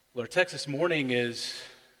Well, our text this morning is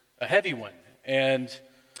a heavy one. And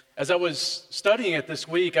as I was studying it this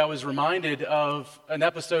week, I was reminded of an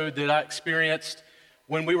episode that I experienced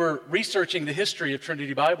when we were researching the history of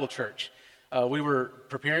Trinity Bible Church. We were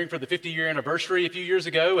preparing for the 50-year anniversary a few years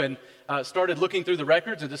ago and started looking through the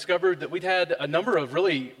records and discovered that we'd had a number of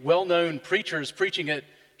really well-known preachers preaching at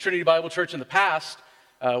Trinity Bible Church in the past.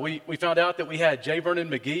 We found out that we had J. Vernon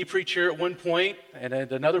McGee preach here at one point, and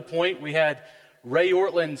at another point we had Ray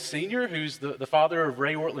Ortlund Sr., who's the father of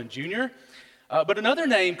Ray Ortlund Jr. But another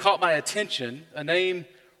name caught my attention, a name,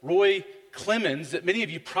 Roy Clemens, that many of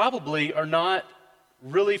you probably are not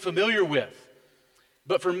really familiar with.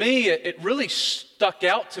 But for me, it really stuck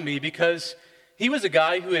out to me because he was a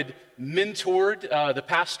guy who had mentored the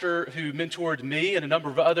pastor who mentored me and a number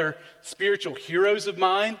of other spiritual heroes of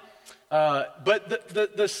mine. But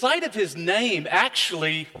the sight of his name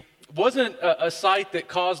actually wasn't a sight that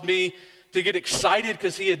caused me to get excited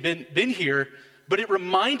because he had been here, but it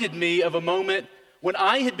reminded me of a moment when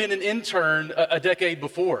I had been an intern a decade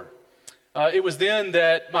before. It was then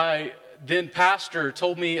that my then pastor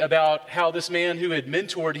told me about how this man who had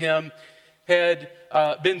mentored him had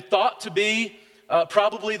been thought to be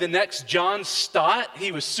probably the next John Stott.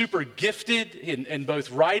 He was super gifted in both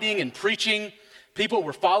writing and preaching. People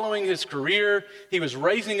were following his career. He was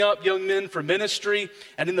raising up young men for ministry.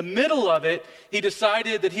 And in the middle of it, he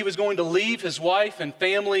decided that he was going to leave his wife and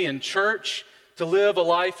family and church to live a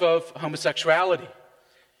life of homosexuality.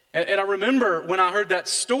 And I remember when I heard that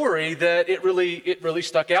story that it really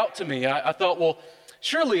stuck out to me. I thought, well,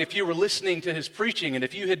 surely if you were listening to his preaching and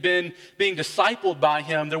if you had been being discipled by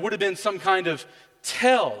him, there would have been some kind of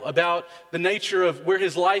tell about the nature of where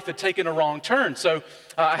his life had taken a wrong turn. So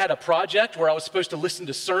I had a project where I was supposed to listen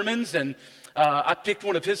to sermons, and I picked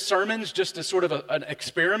one of his sermons just as sort of an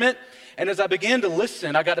experiment. And as I began to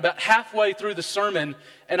listen, I got about halfway through the sermon,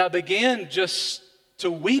 and I began just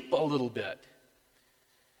to weep a little bit.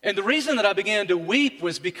 And the reason that I began to weep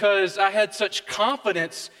was because I had such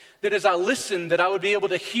confidence that as I listened, that I would be able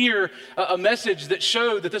to hear a message that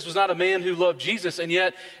showed that this was not a man who loved Jesus. And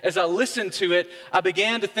yet, as I listened to it, I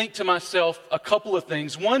began to think to myself a couple of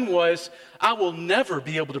things. One was, I will never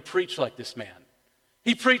be able to preach like this man.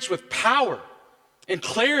 He preached with power and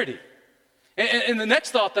clarity. And the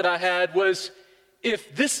next thought that I had was,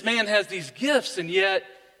 if this man has these gifts and yet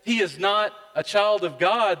he is not a child of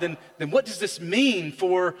God, then what does this mean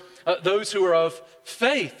for those who are of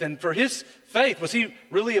faith and for his faith? Was he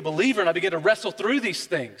really a believer? And I began to wrestle through these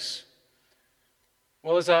things.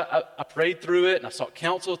 Well, as I prayed through it and I sought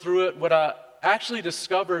counsel through it, what I actually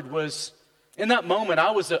discovered was in that moment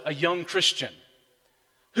I was a young Christian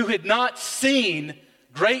who had not seen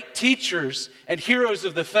great teachers and heroes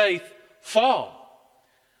of the faith fall.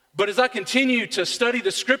 But as I continued to study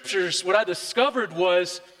the scriptures, what I discovered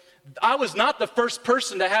was I was not the first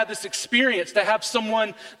person to have this experience, to have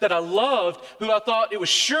someone that I loved who I thought it was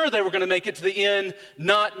sure they were going to make it to the end,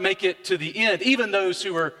 not make it to the end, even those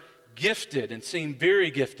who were gifted and seemed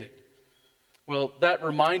very gifted. Well, that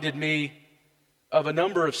reminded me of a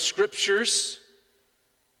number of scriptures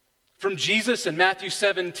from Jesus in Matthew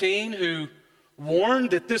 17 who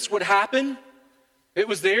warned that this would happen. It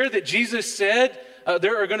was there that Jesus said,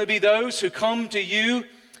 there are going to be those who come to you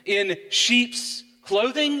in sheep's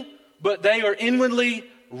clothing, but they are inwardly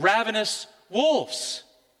ravenous wolves.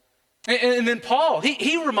 And then Paul,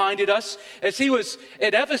 he reminded us as he was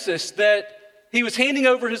at Ephesus that he was handing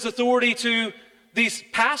over his authority to these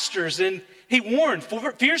pastors, and he warned,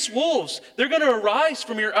 fierce wolves, they're going to arise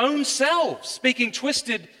from your own selves, speaking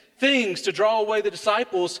twisted things to draw away the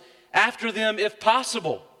disciples after them if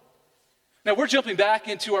possible. Now we're jumping back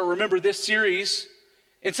into our Remember This series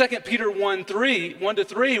in 2 Peter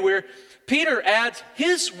 1:3, where Peter adds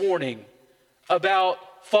his warning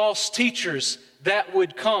about false teachers that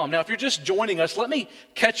would come. Now, if you're just joining us, let me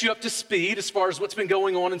catch you up to speed as far as what's been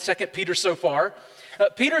going on in 2 Peter so far.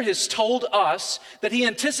 Peter has told us that he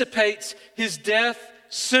anticipates his death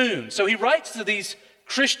soon. So he writes to these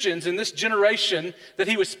Christians in this generation that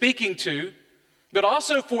he was speaking to, but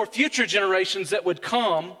also for future generations that would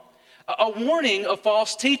come, a warning of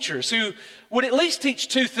false teachers who would at least teach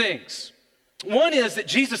two things. One is that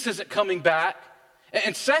Jesus isn't coming back.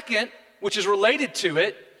 And second, which is related to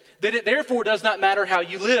it, that it therefore does not matter how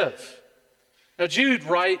you live. Now, Jude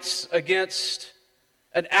writes against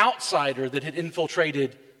an outsider that had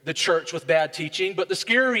infiltrated the church with bad teaching, but the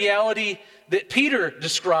scary reality that Peter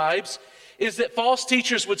describes is that false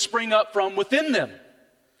teachers would spring up from within them.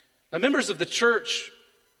 Now, members of the church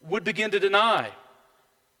would begin to deny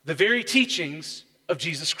the very teachings of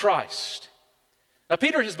Jesus Christ. Now,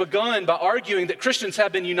 Peter has begun by arguing that Christians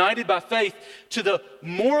have been united by faith to the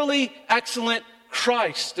morally excellent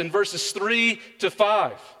Christ in verses 3 to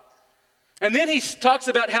 5. And then he talks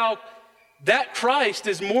about how that Christ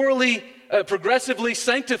is morally, progressively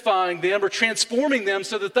sanctifying them or transforming them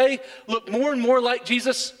so that they look more and more like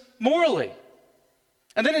Jesus morally.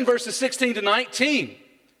 And then in verses 16 to 19,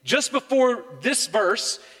 just before this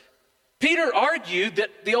verse, Peter argued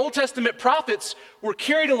that the Old Testament prophets were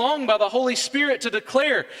carried along by the Holy Spirit to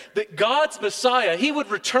declare that God's Messiah, he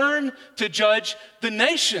would return to judge the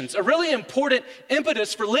nations, a really important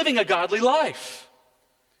impetus for living a godly life.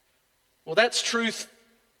 Well, that's truth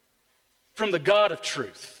from the God of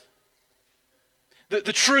truth.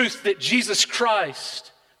 The truth that Jesus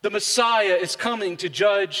Christ, the Messiah, is coming to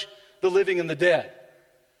judge the living and the dead.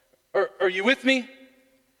 Are you with me?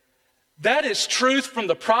 That is truth from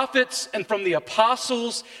the prophets and from the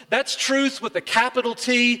apostles. That's truth with a capital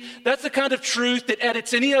T. That's the kind of truth that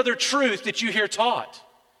edits any other truth that you hear taught.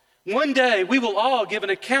 One day, we will all give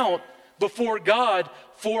an account before God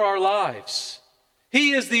for our lives.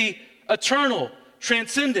 He is the eternal,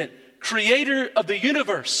 transcendent creator of the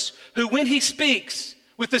universe, who when he speaks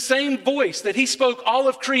with the same voice that he spoke all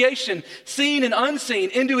of creation, seen and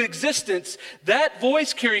unseen, into existence, that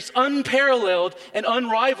voice carries unparalleled and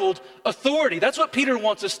unrivaled authority. That's what Peter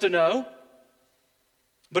wants us to know.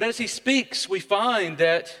 But as he speaks, we find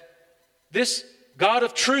that this God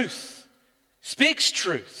of truth speaks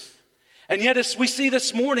truth. And yet, as we see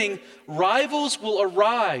this morning, rivals will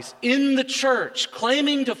arise in the church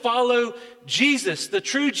claiming to follow Jesus, the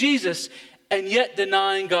true Jesus, and yet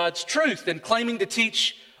denying God's truth and claiming to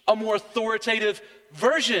teach a more authoritative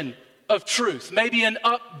version of truth, maybe an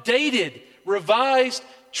updated, revised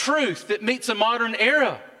truth that meets a modern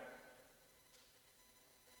era.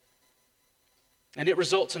 And it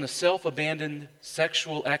results in a self-abandoned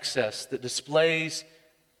sexual excess that displays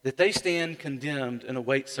that they stand condemned and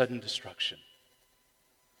await sudden destruction.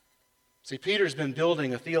 See, Peter's been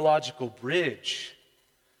building a theological bridge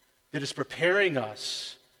that is preparing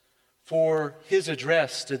us for his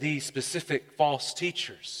address to these specific false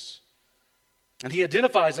teachers. And he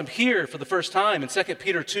identifies them here for the first time in 2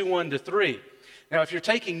 Peter 2:1-3. Now, if you're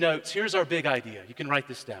taking notes, here's our big idea. You can write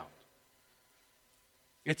this down.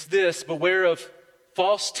 It's this: beware of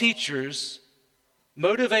false teachers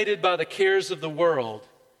motivated by the cares of the world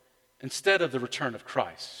instead of the return of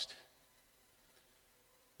Christ.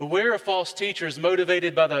 Beware of false teachers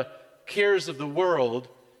motivated by the cares of the world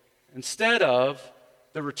instead of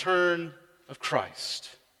the return of Christ.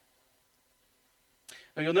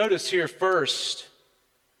 Now you'll notice here first,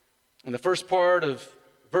 in the first part of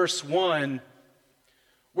verse 1,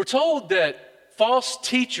 we're told that false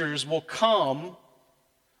teachers will come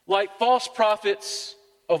like false prophets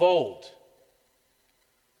of old.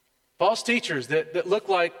 False teachers that look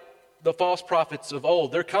like the false prophets of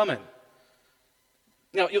old, they're coming.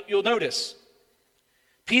 Now you'll notice,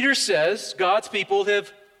 Peter says God's people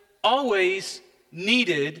have always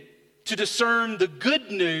needed to discern the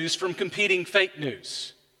good news from competing fake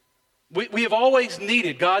news. We have always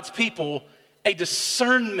needed, God's people, a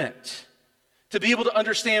discernment to be able to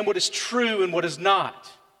understand what is true and what is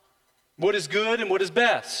not, what is good and what is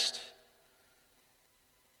best.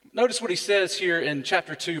 Notice what he says here in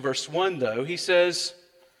chapter 2, verse 1, though. He says,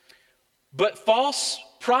 "But false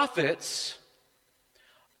prophets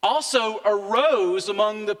also arose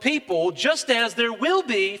among the people, just as there will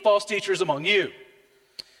be false teachers among you."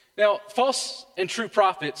 Now, false and true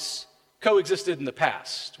prophets coexisted in the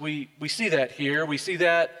past. We see that here. We see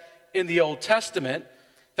that in the Old Testament.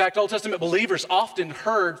 In fact, Old Testament believers often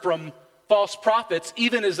heard from false prophets,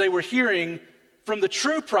 even as they were hearing from the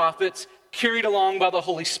true prophets carried along by the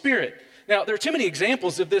Holy Spirit. Now, there are too many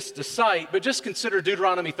examples of this to cite, but just consider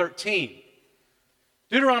Deuteronomy 13.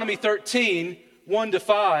 Deuteronomy 13,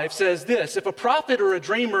 1-5 says this: "If a prophet or a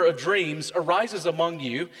dreamer of dreams arises among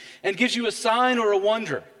you and gives you a sign or a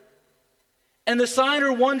wonder, and the sign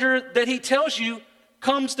or wonder that he tells you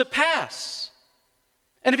comes to pass,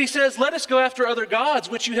 and if he says, 'Let us go after other gods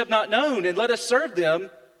which you have not known, and let us serve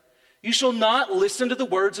them,' you shall not listen to the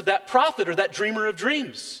words of that prophet or that dreamer of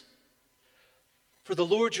dreams. For the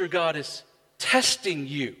Lord your God is testing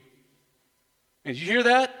you." And you hear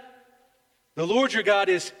that? The Lord your God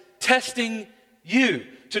is testing you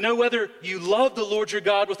to know whether you love the Lord your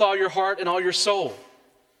God with all your heart and all your soul.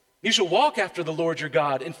 You shall walk after the Lord your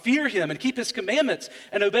God and fear him and keep his commandments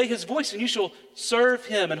and obey his voice, and you shall serve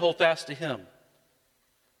him and hold fast to him.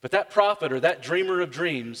 But that prophet or that dreamer of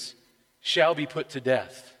dreams shall be put to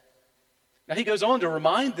death. Now he goes on to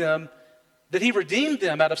remind them that he redeemed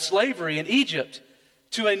them out of slavery in Egypt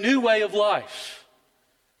to a new way of life.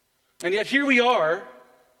 And yet here we are.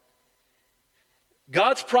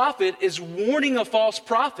 God's prophet is warning of false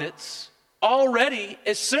prophets already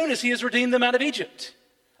as soon as he has redeemed them out of Egypt.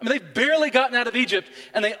 I mean, they've barely gotten out of Egypt,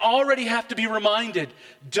 and they already have to be reminded,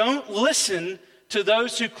 don't listen to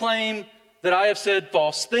those who claim that I have said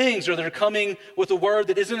false things, or that are coming with a word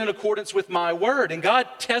that isn't in accordance with my word. And God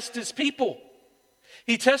tests his people.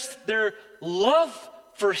 He tests their love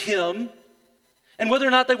for him and whether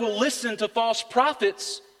or not they will listen to false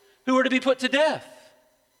prophets who are to be put to death.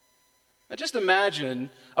 Now just imagine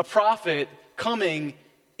a prophet coming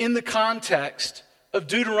in the context of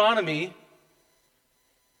Deuteronomy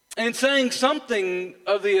and saying something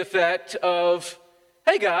of the effect of,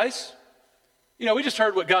 hey guys, we just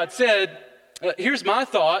heard what God said. Here's my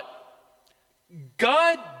thought.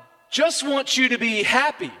 God just wants you to be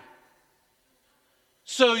happy.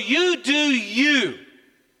 So you do you.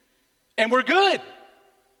 And we're good.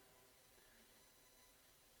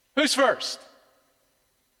 Who's first?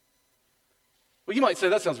 Well, you might say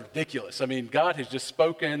that sounds ridiculous. I mean, God has just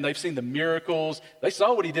spoken. They've seen the miracles. They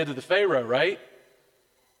saw what he did to the Pharaoh, right?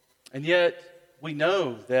 And yet, we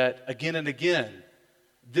know that again and again,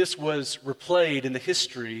 this was replayed in the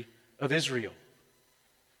history of Israel.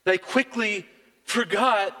 They quickly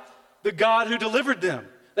forgot the God who delivered them.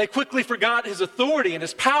 They quickly forgot his authority and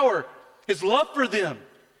his power, his love for them,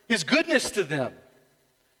 his goodness to them.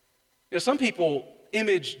 Some people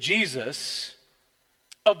image Jesus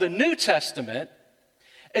of the New Testament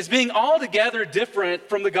as being altogether different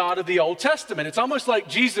from the God of the Old Testament. It's almost like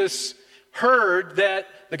Jesus heard that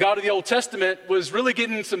the God of the Old Testament was really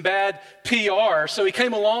getting some bad PR, so he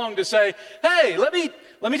came along to say, hey, let me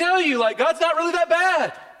tell you, God's not really that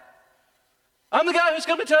bad. I'm the guy who's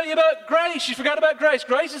come to tell you about grace. You forgot about grace.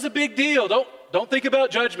 Grace is a big deal. Don't think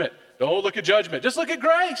about judgment. Don't look at judgment. Just look at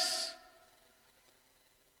grace.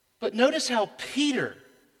 But notice how Peter,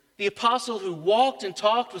 the apostle who walked and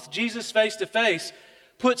talked with Jesus face to face,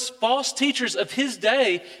 puts false teachers of his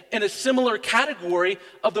day in a similar category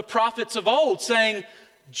of the prophets of old, saying,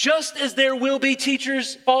 just as there will be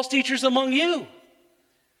false teachers among you.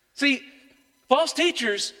 See, false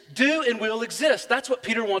teachers do and will exist. That's what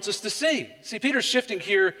Peter wants us to see. See, Peter's shifting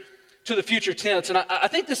here to the future tense, and I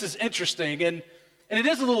think this is interesting, and it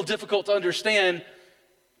is a little difficult to understand.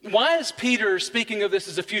 Why is Peter speaking of this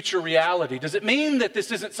as a future reality? Does it mean that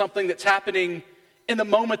this isn't something that's happening in the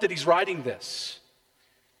moment that he's writing this?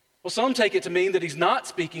 Well, some take it to mean that he's not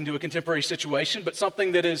speaking to a contemporary situation, but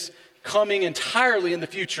something that is coming entirely in the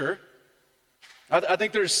future. I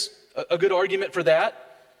think there's a good argument for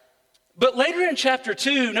that. But later in chapter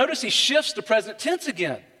 2, notice he shifts to present tense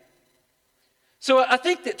again. So I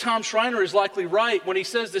think that Tom Schreiner is likely right when he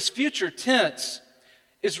says this future tense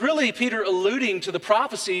is really Peter alluding to the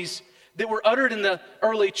prophecies that were uttered in the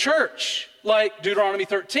early church, like Deuteronomy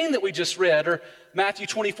 13 that we just read, or Matthew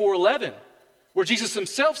 24:11, where Jesus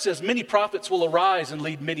himself says many prophets will arise and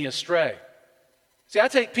lead many astray. See, I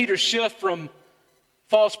take Peter's shift from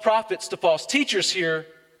false prophets to false teachers here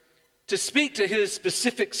to speak to his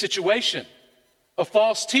specific situation of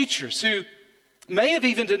false teachers who may have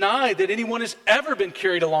even denied that anyone has ever been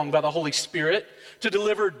carried along by the Holy Spirit to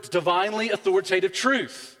deliver divinely authoritative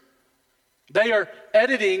truth. They are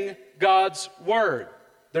editing God's word.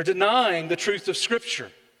 They're denying the truth of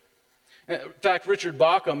Scripture. In fact, Richard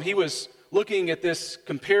Bauckham, he was looking at this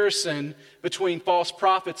comparison between false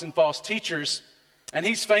prophets and false teachers, and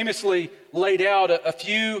he's famously laid out a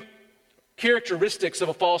few characteristics of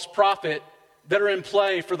a false prophet that are in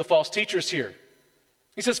play for the false teachers here.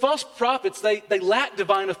 He says false prophets, they lack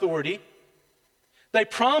divine authority. They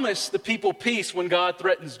promise the people peace when God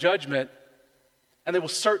threatens judgment, and they will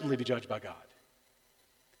certainly be judged by God.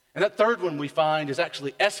 And that third one we find is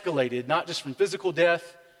actually escalated, not just from physical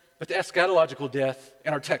death, but to eschatological death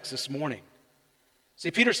in our text this morning.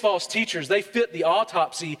 See, Peter's false teachers, they fit the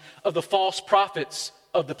autopsy of the false prophets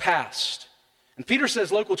of the past. And Peter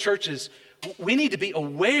says local churches, we need to be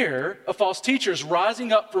aware of false teachers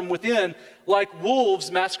rising up from within like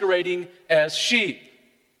wolves masquerading as sheep.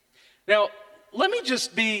 Now, let me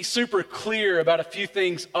just be super clear about a few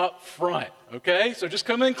things up front, okay? So just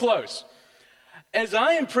come in close. As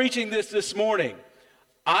I am preaching this morning,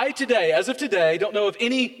 as of today, don't know of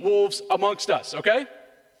any wolves amongst us, okay?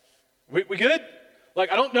 We good?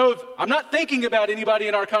 I'm not thinking about anybody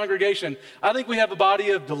in our congregation. I think we have a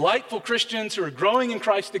body of delightful Christians who are growing in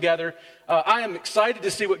Christ together. I am excited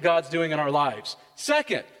to see what God's doing in our lives.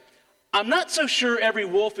 Second, I'm not so sure every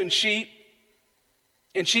wolf in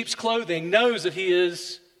sheep's clothing knows that he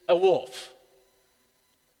is a wolf.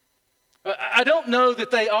 I don't know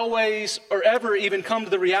that they always or ever even come to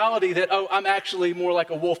the reality that, I'm actually more like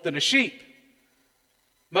a wolf than a sheep.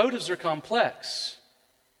 Motives are complex.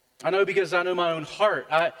 I know because I know my own heart.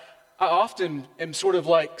 I often am sort of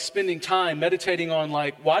like spending time meditating on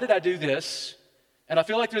like, why did I do this? And I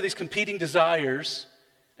feel like there are these competing desires.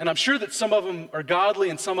 And I'm sure that some of them are godly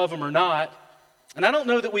and some of them are not. And I don't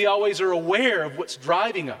know that we always are aware of what's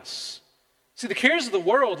driving us. See, the cares of the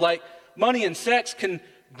world, like money and sex, can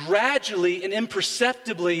gradually and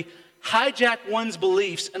imperceptibly hijack one's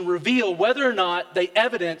beliefs and reveal whether or not they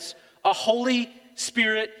evidence a Holy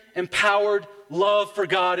Spirit-empowered love for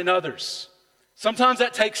God and others. Sometimes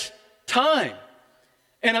that takes time.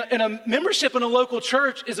 And a membership in a local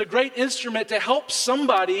church is a great instrument to help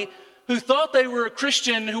somebody who thought they were a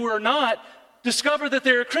Christian who are not discover that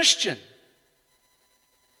they're a Christian.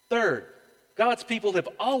 Third, God's people have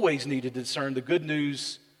always needed to discern the good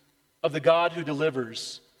news of the God who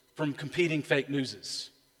delivers from competing fake newses.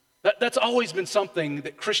 That's always been something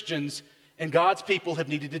that Christians and God's people have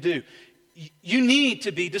needed to do. You need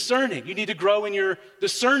to be discerning. You need to grow in your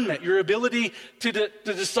discernment, your ability to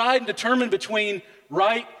decide and determine between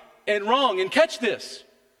right and wrong. And catch this.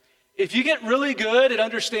 If you get really good at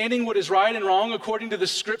understanding what is right and wrong according to the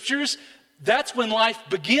scriptures, that's when life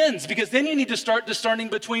begins, because then you need to start discerning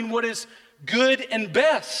between what is good and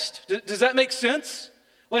best. Does that make sense?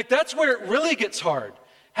 Like, that's where it really gets hard.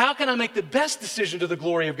 How can I make the best decision to the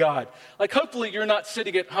glory of God? Like, hopefully you're not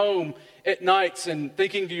sitting at home at nights and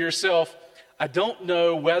thinking to yourself, I don't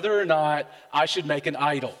know whether or not I should make an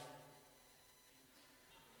idol.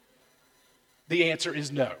 The answer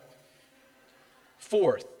is no.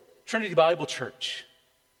 Fourth, Trinity Bible Church.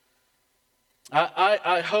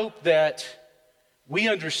 I hope that we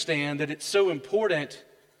understand that it's so important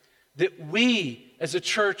that we as a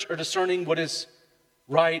church are discerning what is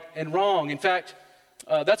right and wrong. In fact,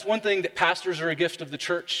 that's one thing that pastors are a gift of the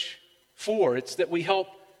church for. It's that we help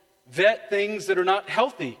vet things that are not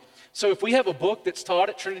healthy. So if we have a book that's taught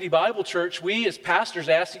at Trinity Bible Church, we as pastors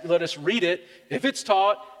ask that you let us read it. If it's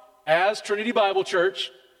taught as Trinity Bible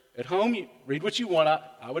Church, at home, you read what you want.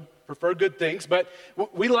 I would prefer good things, but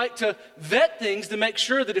we like to vet things to make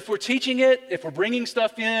sure that if we're teaching it, if we're bringing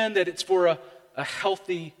stuff in, that it's for a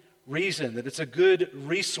healthy reason, that it's a good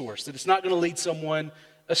resource, that it's not going to lead someone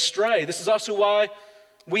astray. This is also why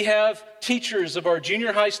we have teachers of our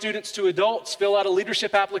junior high students to adults fill out a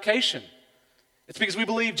leadership application. It's because we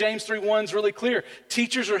believe James 3:1 is really clear.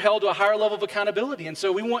 Teachers are held to a higher level of accountability, and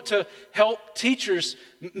so we want to help teachers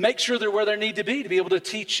make sure they're where they need to be able to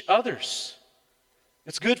teach others.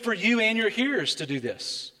 It's good for you and your hearers to do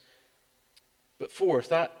this. But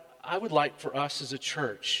fourth, I would like for us as a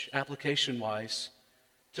church, application-wise,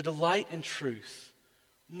 to delight in truth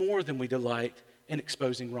more than we delight in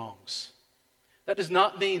exposing wrongs. That does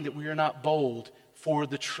not mean that we are not bold for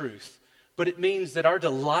the truth, but it means that our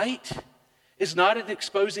delight is not in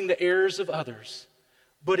exposing the errors of others,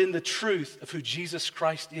 but in the truth of who Jesus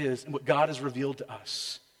Christ is and what God has revealed to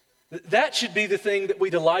us. That should be the thing that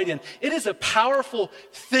we delight in. It is a powerful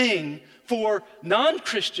thing for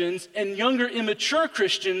non-Christians and younger immature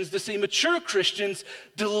Christians to see mature Christians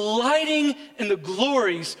delighting in the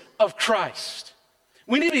glories of Christ.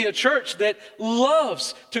 We need to be a church that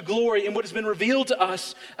loves to glory in what has been revealed to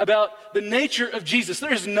us about the nature of Jesus.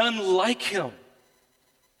 There is none like him.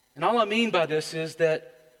 And all I mean by this is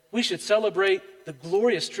that we should celebrate the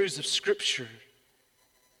glorious truths of Scripture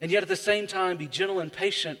and yet at the same time be gentle and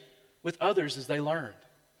patient with others as they learn.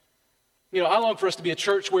 You know, I long for us to be a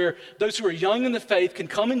church where those who are young in the faith can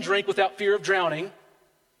come and drink without fear of drowning,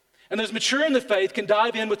 and those mature in the faith can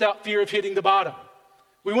dive in without fear of hitting the bottom.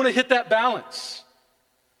 We want to hit that balance.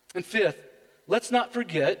 And fifth, let's not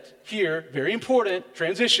forget here, very important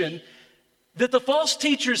transition, that the false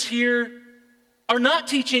teachers here are not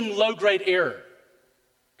teaching low-grade error.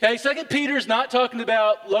 Okay, 2 Peter is not talking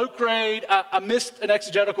about low-grade, I missed an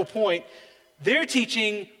exegetical point. They're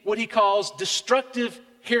teaching what he calls destructive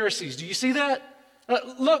heresies. Do you see that?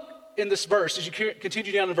 Look in this verse, as you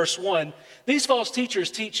continue down in verse 1, these false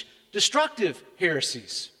teachers teach destructive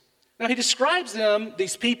heresies. Now he describes them,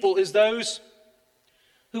 these people, as those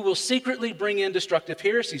who will secretly bring in destructive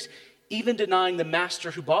heresies, even denying the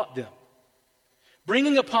master who bought them,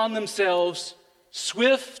 bringing upon themselves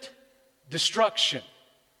swift destruction.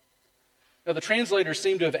 Now, the translators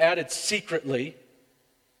seem to have added secretly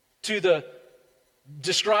to the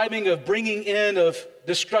describing of bringing in of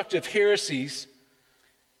destructive heresies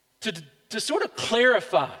to sort of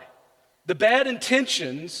clarify the bad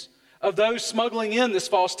intentions of those smuggling in this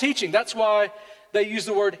false teaching. That's why they use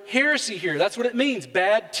the word heresy here. That's what it means,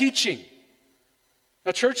 bad teaching.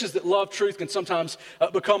 Now, churches that love truth can sometimes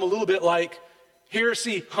become a little bit like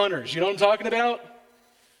heresy hunters. You know what I'm talking about?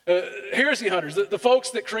 Heresy hunters, the folks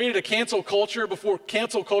that created a cancel culture before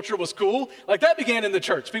cancel culture was cool, like that began in the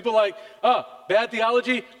church. People like, oh, bad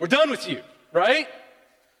theology, we're done with you, right?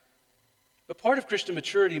 But part of Christian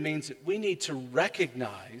maturity means that we need to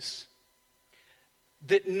recognize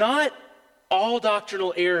that not all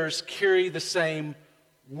doctrinal errors carry the same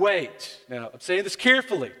weight. Now, I'm saying this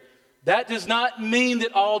carefully. That does not mean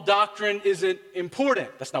that all doctrine isn't important.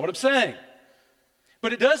 That's not what I'm saying.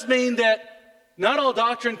 But it does mean that not all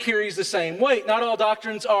doctrine carries the same weight. Not all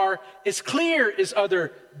doctrines are as clear as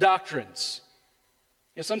other doctrines.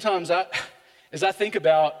 You know, sometimes as I think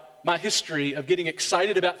about my history of getting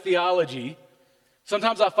excited about theology,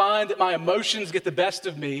 sometimes I find that my emotions get the best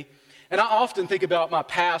of me. And I often think about my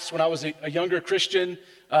past when I was a younger Christian.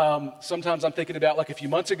 Sometimes I'm thinking about like a few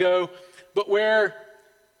months ago, but where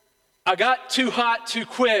I got too hot too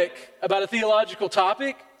quick about a theological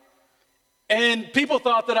topic, and people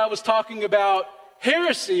thought that I was talking about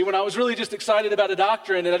heresy when I was really just excited about a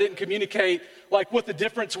doctrine, and I didn't communicate like what the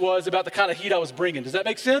difference was about the kind of heat I was bringing. Does that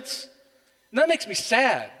make sense? And that makes me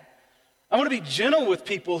sad. I want to be gentle with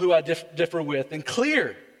people who I differ with and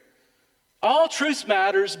clear. All truth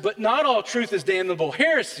matters, but not all truth is damnable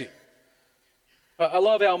heresy. I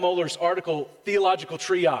love Al Mohler's article, Theological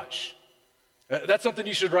Triage. That's something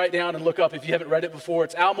you should write down and look up if you haven't read it before.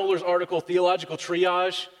 It's Al Mohler's article, Theological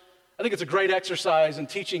Triage. I think it's a great exercise in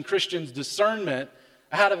teaching Christians discernment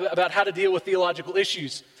about how to deal with theological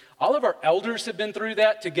issues. All of our elders have been through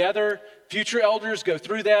that together. Future elders go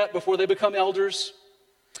through that before they become elders.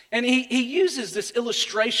 And he uses this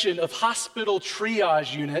illustration of hospital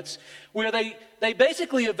triage units where they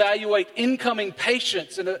basically evaluate incoming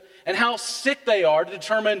patients and how sick they are to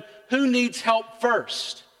determine who needs help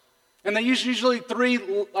first. And they use usually three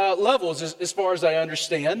levels as far as I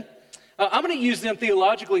understand. I'm going to use them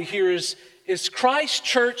theologically here is Christ,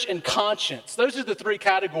 church, and conscience. Those are the three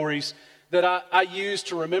categories that I use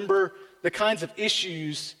to remember the kinds of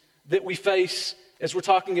issues that we face as we're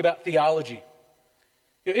talking about theology.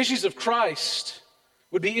 You know, issues of Christ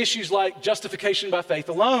would be issues like justification by faith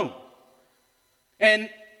alone.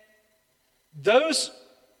 And those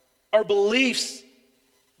are beliefs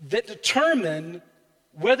that determine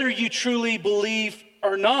whether you truly believe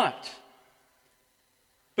or not.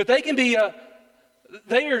 But they can be,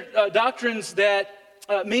 they are doctrines that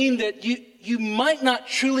mean that you might not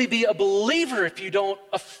truly be a believer if you don't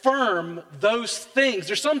affirm those things.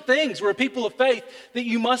 There's some things where people of faith that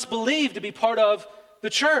you must believe to be part of the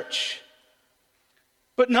church.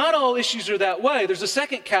 But not all issues are that way. There's a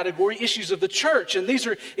second category, issues of the church. And these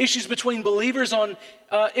are issues between believers on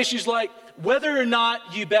issues like whether or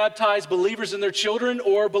not you baptize believers and their children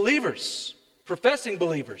or believers, professing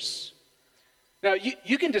believers. Now,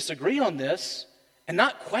 you can disagree on this and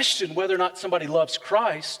not question whether or not somebody loves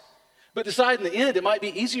Christ, but decide in the end it might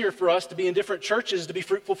be easier for us to be in different churches to be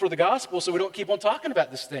fruitful for the gospel so we don't keep on talking about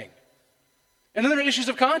this thing. And then there are issues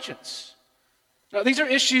of conscience. Now, these are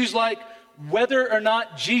issues like whether or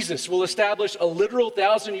not Jesus will establish a literal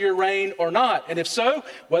 1,000-year reign or not. And if so,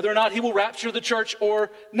 whether or not he will rapture the church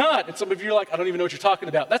or not. And some of you are like, I don't even know what you're talking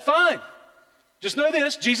about. That's fine. Just know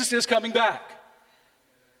this, Jesus is coming back.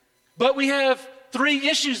 But we have three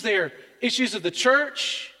issues there. Issues of the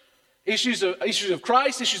church, issues of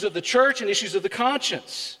Christ, issues of the church, and issues of the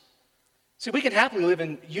conscience. See, we can happily live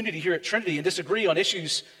in unity here at Trinity and disagree on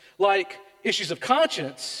issues like issues of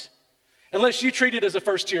conscience, unless you treat it as a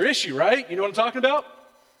first-tier issue, right? You know what I'm talking about?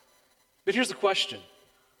 But here's the question.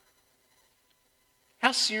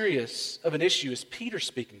 How serious of an issue is Peter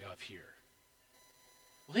speaking of here?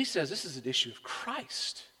 Well, he says this is an issue of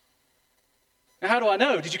Christ. Now, how do I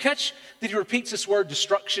know? Did you catch that he repeats this word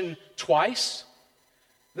destruction twice?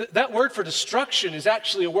 That word for destruction is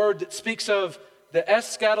actually a word that speaks of the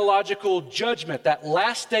eschatological judgment, that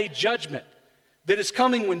last day judgment that is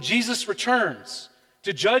coming when Jesus returns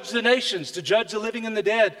to judge the nations, to judge the living and the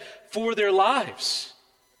dead for their lives.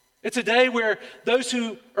 It's a day where those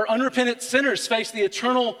who are unrepentant sinners face the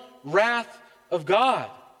eternal wrath of God.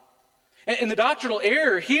 And the doctrinal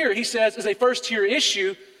error here, he says, is a first-tier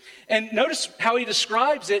issue. And notice how he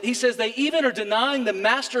describes it. He says they even are denying the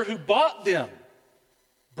master who bought them,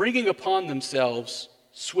 bringing upon themselves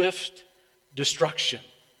swift destruction.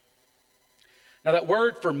 Now, that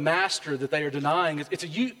word for master that they are denying, it's a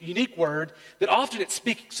unique word that often it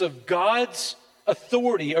speaks of God's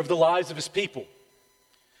authority over the lives of his people.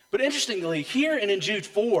 But interestingly, here and in Jude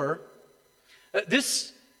 4,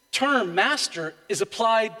 this term master is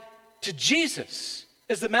applied to Jesus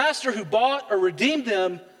as the master who bought or redeemed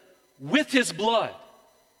them with his blood.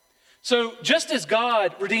 So just as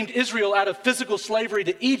God redeemed Israel out of physical slavery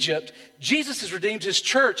to Egypt, Jesus has redeemed his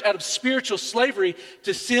church out of spiritual slavery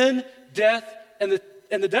to sin, death, and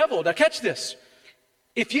the devil. Now catch this.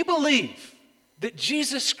 If you believe that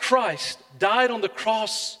Jesus Christ died on the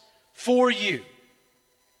cross for you,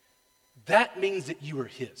 that means that you are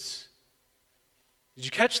his. Did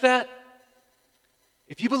you catch that?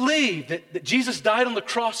 If you believe that Jesus died on the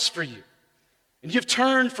cross for you, and you've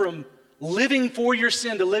turned from living for your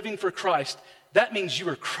sin to living for Christ, that means you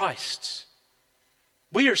are Christ's.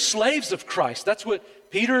 We are slaves of Christ. That's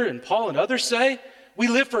what Peter and Paul and others say. We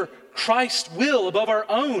live for Christ's will above our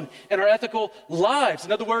own and our ethical lives.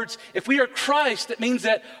 In other words, if we are Christ, it means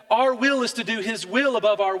that our will is to do his will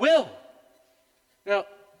above our will. Now,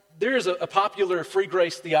 there is a popular free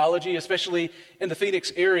grace theology, especially in the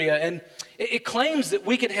Phoenix area, and it claims that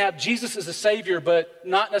we can have Jesus as a Savior, but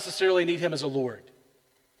not necessarily need him as a Lord.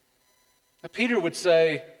 Now, Peter would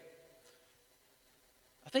say,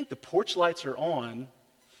 I think the porch lights are on,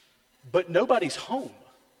 but nobody's home.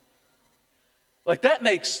 Like, that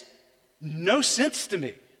makes no sense to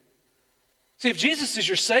me. See, if Jesus is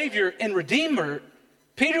your Savior and Redeemer,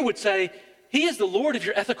 Peter would say, he is the Lord of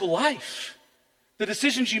your ethical life, the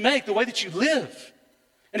decisions you make, the way that you live.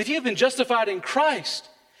 And if you've been justified in Christ,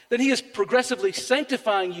 then he is progressively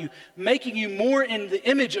sanctifying you, making you more in the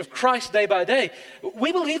image of Christ day by day.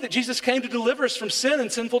 We believe that Jesus came to deliver us from sin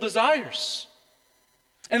and sinful desires,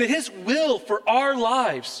 and that his will for our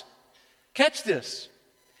lives, catch this,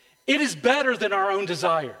 it is better than our own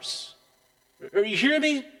desires. Are you hearing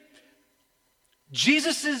me?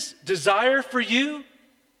 Jesus' desire for you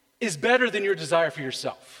is better than your desire for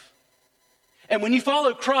yourself. And when you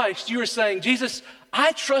follow Christ, you are saying, Jesus,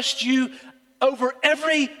 I trust you over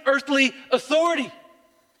every earthly authority,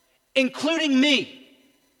 including me,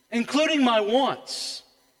 including my wants.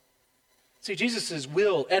 See, Jesus'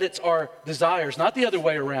 will edits our desires, not the other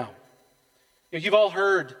way around. You've all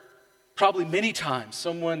heard probably many times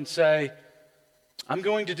someone say, I'm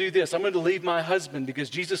going to do this. I'm going to leave my husband because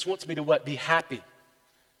Jesus wants me to what? Be happy.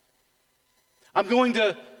 I'm going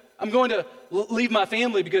to leave my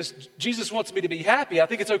family because Jesus wants me to be happy. I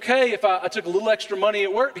think it's okay if I took a little extra money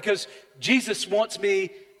at work because Jesus wants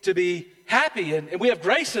me to be happy, and we have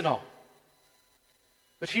grace and all.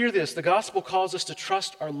 But hear this, the gospel calls us to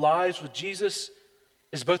trust our lives with Jesus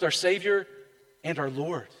as both our Savior and our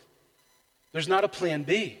Lord. There's not a plan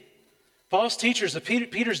B. False teachers of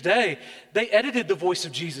Peter's day, they edited the voice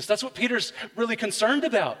of Jesus. That's what Peter's really concerned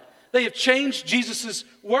about. They have changed Jesus'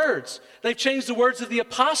 words. They've changed the words of the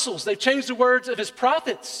apostles. They've changed the words of his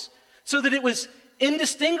prophets so that it was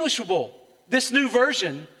indistinguishable, this new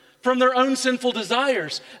version, from their own sinful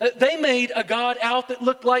desires. They made a God out that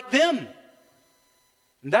looked like them.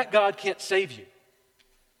 And that God can't save you.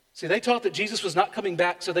 See, they taught that Jesus was not coming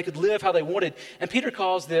back so they could live how they wanted. And Peter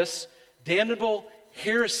calls this damnable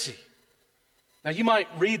heresy. Now, you might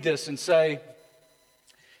read this and say,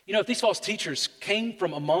 you know, if these false teachers came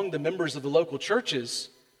from among the members of the local churches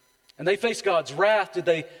and they faced God's wrath, did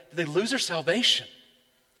they lose their salvation?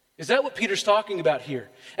 Is that what Peter's talking about here?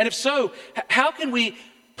 And if so, how can we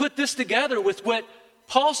put this together with what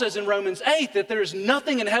Paul says in Romans 8, that there is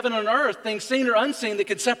nothing in heaven and earth, things seen or unseen, that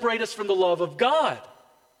can separate us from the love of God?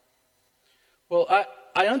 Well,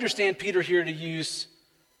 I understand Peter here to use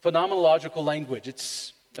phenomenological language.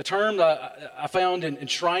 It's a term that I found in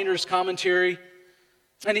Schreiner's commentary.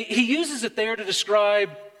 And he uses it there to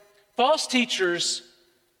describe false teachers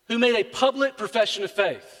who made a public profession of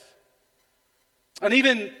faith and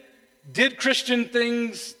even did Christian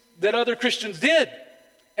things that other Christians did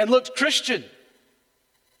and looked Christian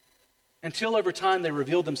until over time they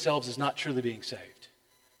revealed themselves as not truly being saved,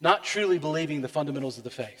 not truly believing the fundamentals of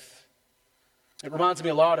the faith. It reminds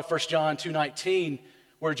me a lot of 1 John 2:19,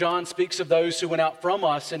 where John speaks of those who went out from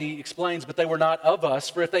us, and he explains, but they were not of us.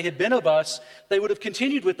 For if they had been of us, they would have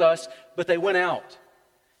continued with us, but they went out,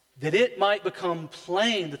 that it might become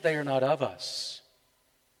plain that they are not of us.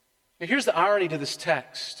 Now, here's the irony to this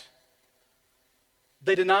text.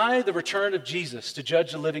 They deny the return of Jesus to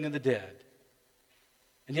judge the living and the dead,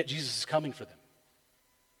 and yet Jesus is coming for them.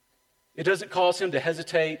 It doesn't cause him to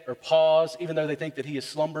hesitate or pause, even though they think that he is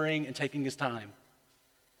slumbering and taking his time.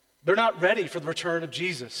 They're not ready for the return of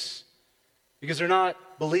Jesus because they're not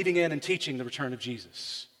believing in and teaching the return of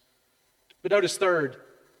Jesus. But notice third,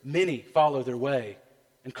 many follow their way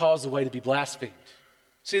and cause the way to be blasphemed.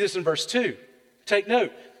 See this in verse 2. Take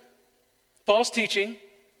note. False teaching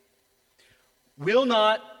will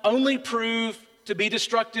not only prove to be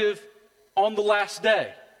destructive on the last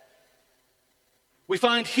day. We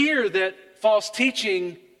find here that false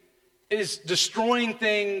teaching is destroying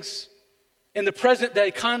things in the present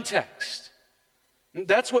day context.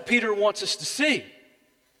 That's what Peter wants us to see.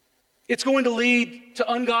 It's going to lead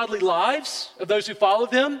to ungodly lives of those who follow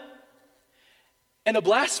them and a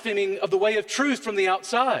blaspheming of the way of truth from the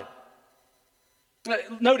outside.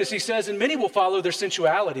 Notice he says, and many will follow their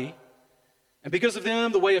sensuality, and because of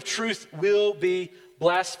them, the way of truth will be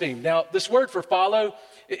blasphemed. Now, this word for follow,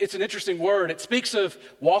 it's an interesting word. It speaks of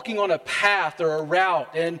walking on a path or a route,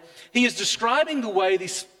 and he is describing the way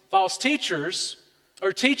these false teachers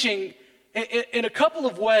are teaching in a couple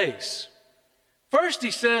of ways. First,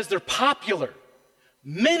 he says they're popular.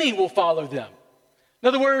 Many will follow them. In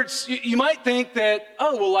other words, you might think that,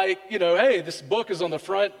 hey, this book is on the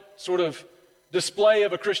front sort of display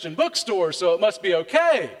of a Christian bookstore, so it must be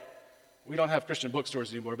okay. We don't have Christian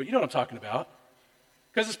bookstores anymore, but you know what I'm talking about.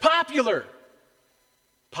 Because it's popular.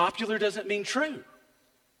 Popular doesn't mean true.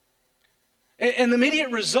 And the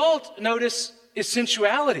immediate result, notice, is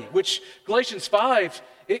sensuality, which Galatians 5,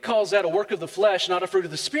 it calls that a work of the flesh, not a fruit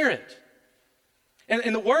of the Spirit.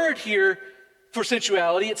 And the word here for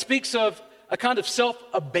sensuality, it speaks of a kind of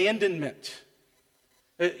self-abandonment.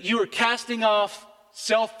 You are casting off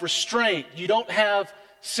self-restraint. You don't have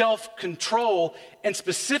self-control, and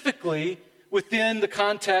specifically within the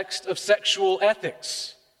context of sexual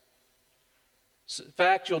ethics. In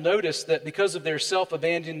fact, you'll notice that because of their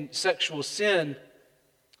self-abandoned sexual sin,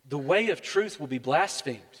 the way of truth will be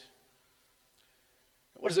blasphemed.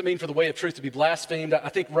 What does it mean for the way of truth to be blasphemed? I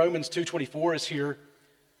think Romans 2:24 is here.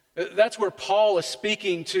 That's where Paul is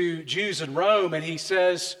speaking to Jews in Rome, and he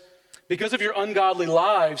says, because of your ungodly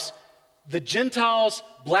lives, the Gentiles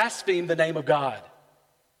blaspheme the name of God.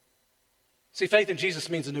 See, faith in Jesus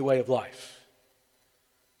means a new way of life.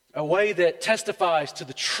 A way that testifies to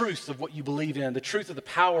the truth of what you believe in, the truth of the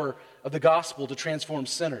power of the gospel to transform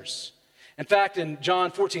sinners. In fact, in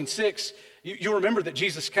John 14:6, you remember that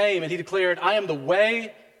Jesus came and he declared, I am the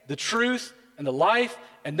way, the truth, and the life,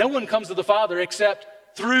 and no one comes to the Father except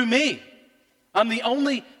through me. I'm the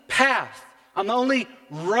only path. I'm the only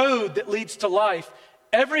road that leads to life.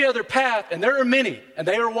 Every other path, and there are many, and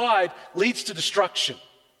they are wide, leads to destruction.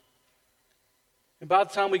 And by the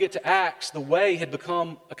time we get to Acts, the way had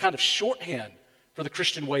become a kind of shorthand for the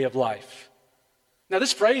Christian way of life. Now,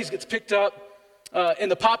 this phrase gets picked up in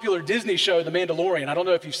the popular Disney show, The Mandalorian. I don't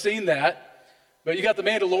know if you've seen that, but you got the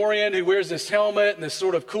Mandalorian who wears this helmet and this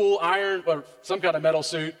sort of cool iron or some kind of metal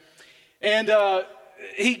suit. And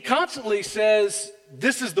he constantly says,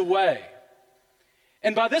 this is the way.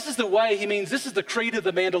 And by this is the way, he means this is the creed of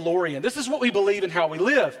the Mandalorian. This is what we believe and how we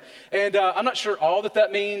live. And I'm not sure all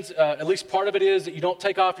that means. At least part of it is that you don't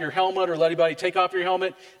take off your helmet or let anybody take off your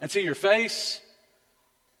helmet and see your face.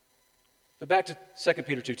 But back to 2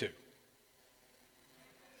 Peter 2:2.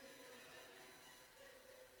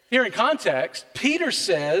 Here in context, Peter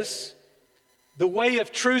says the way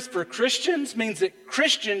of truth for Christians means that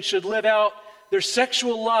Christians should live out their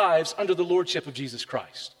sexual lives under the lordship of Jesus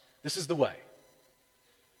Christ. This is the way.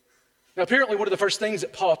 Now, apparently, one of the first things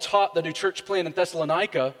that Paul taught the new church plant in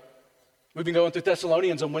Thessalonica, we've been going through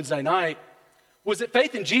Thessalonians on Wednesday night, was that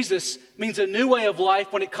faith in Jesus means a new way of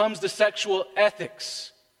life when it comes to sexual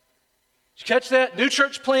ethics. Did you catch that? New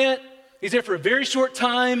church plant, he's there for a very short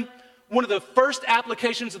time. One of the first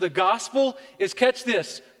applications of the gospel is, catch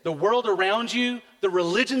this, the world around you, the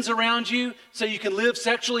religions around you, so you can live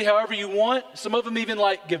sexually however you want. Some of them even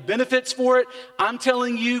give benefits for it. I'm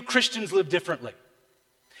telling you, Christians live differently.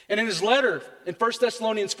 And in his letter in 1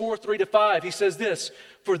 Thessalonians 4:3-5, he says this,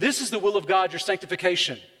 for this is the will of God, your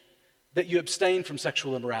sanctification, that you abstain from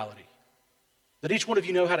sexual immorality, that each one of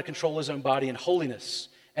you know how to control his own body in holiness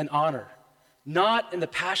and honor, not in the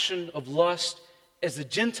passion of lust as the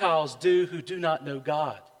Gentiles do who do not know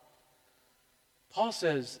God. Paul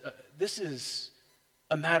says this is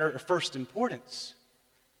a matter of first importance,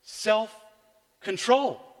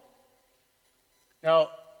 self-control. Now,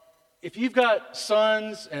 if you've got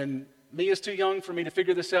sons, and Mia's too young for me to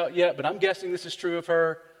figure this out yet, but I'm guessing this is true of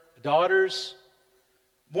her daughters,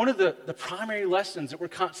 one of the primary lessons that we're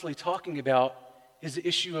constantly talking about is the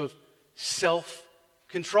issue of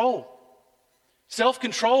self-control.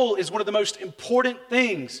 Self-control is one of the most important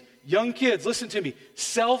things. Young kids, listen to me.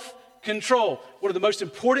 Self-control, one of the most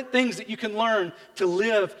important things that you can learn to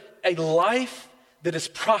live a life that is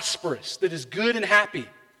prosperous, that is good and happy.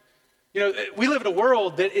 You know, we live in a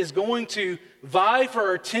world that is going to vie for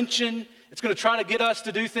our attention. It's going to try to get us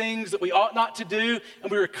to do things that we ought not to do,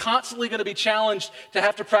 and we are constantly going to be challenged to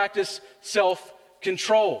have to practice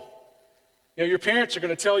self-control. You know, your parents are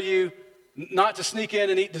going to tell you not to sneak in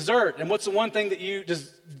and eat dessert, and what's the one thing that you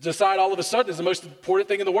just decide all of a sudden is the most important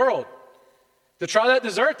thing in the world? To try that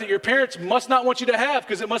dessert that your parents must not want you to have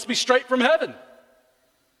because it must be straight from heaven.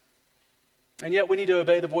 And yet we need to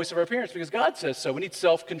obey the voice of our parents because God says so. We need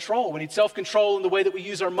self-control. We need self-control in the way that we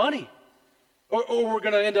use our money. Or we're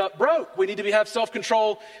going to end up broke. We need to have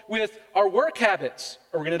self-control with our work habits,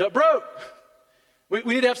 or we're going to end up broke. We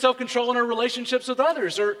need to have self-control in our relationships with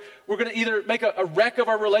others, or we're going to either make a wreck of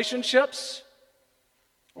our relationships,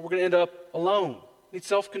 or we're going to end up alone. We need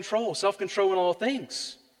self-control in all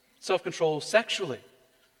things, self-control sexually.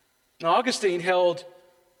 Now, Augustine held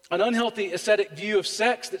an unhealthy ascetic view of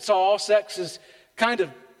sex that saw all sex as kind of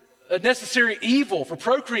a necessary evil for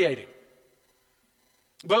procreating.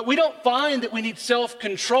 But we don't find that we need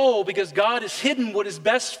self-control because God has hidden what is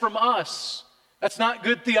best from us. That's not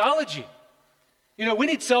good theology. We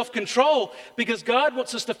need self-control because God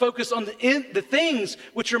wants us to focus on the things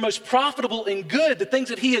which are most profitable and good, the things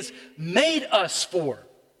that He has made us for.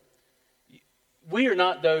 We are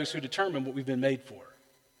not those who determine what we've been made for.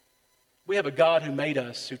 We have a God who made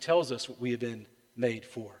us, who tells us what we have been made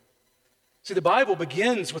for. See, the Bible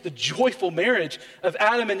begins with the joyful marriage of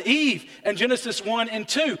Adam and Eve in Genesis 1 and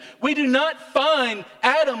 2. We do not find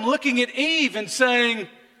Adam looking at Eve and saying,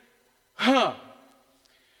 I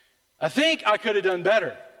think I could have done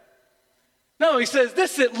better. No, he says,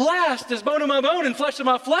 this at last is bone of my bone and flesh of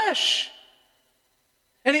my flesh.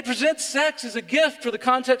 And he presents sex as a gift for the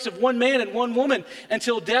context of one man and one woman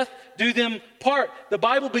until death do them part. The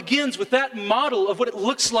Bible begins with that model of what it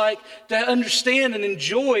looks like to understand and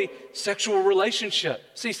enjoy sexual relationship.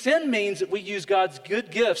 See, sin means that we use God's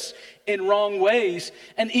good gifts in wrong ways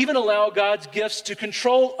and even allow God's gifts to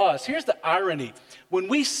control us. Here's the irony. When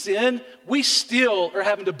we sin, we still are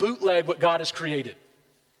having to bootleg what God has created.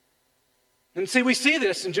 And see, we see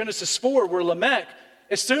this in Genesis 4 where Lamech,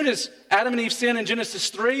 as soon as Adam and Eve sin in Genesis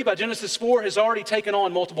 3, by Genesis 4 has already taken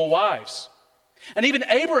on multiple wives. And even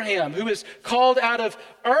Abraham, who is called out of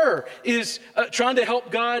Ur, is trying to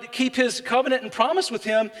help God keep his covenant and promise with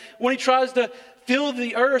him when he tries to fill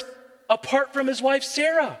the earth apart from his wife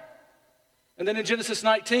Sarah. And then in Genesis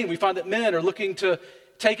 19, we find that men are looking to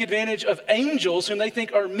take advantage of angels whom they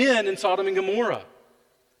think are men in Sodom and Gomorrah.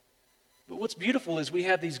 But what's beautiful is we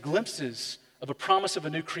have these glimpses of a promise of a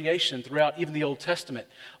new creation throughout even the Old Testament,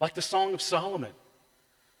 like the Song of Solomon.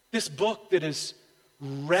 This book that is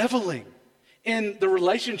reveling in the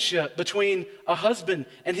relationship between a husband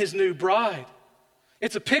and his new bride.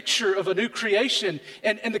 It's a picture of a new creation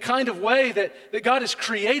and the kind of way that God has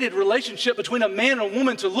created relationship between a man and a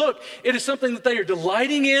woman to look. It is something that they are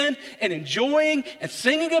delighting in and enjoying and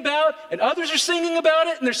singing about, and others are singing about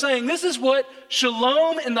it, and they're saying, this is what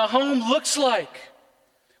shalom in the home looks like.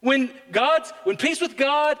 When peace with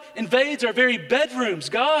God invades our very bedrooms,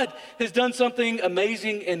 God has done something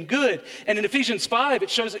amazing and good. And in Ephesians 5, it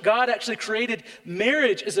shows that God actually created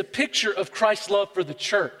marriage as a picture of Christ's love for the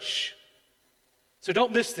church. So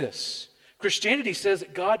don't miss this. Christianity says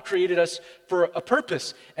that God created us for a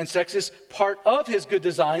purpose, and sex is part of His good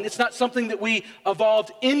design. It's not something that we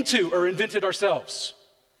evolved into or invented ourselves.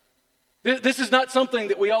 This is not something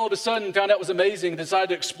that we all of a sudden found out was amazing and decided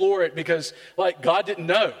to explore it because, God didn't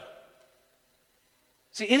know.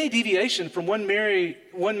 See, any deviation from one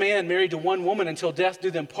man married to one woman until death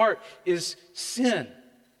do them part is sin.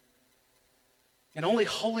 And only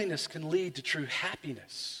holiness can lead to true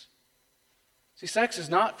happiness. See, sex is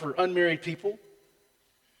not for unmarried people.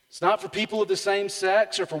 It's not for people of the same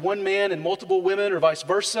sex or for one man and multiple women or vice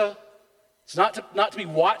versa. It's not to be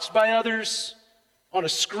watched by others on a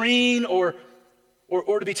screen or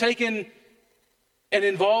to be taken and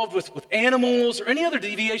involved with animals or any other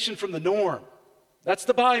deviation from the norm. That's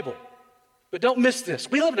the Bible. But don't miss this.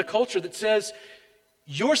 We live in a culture that says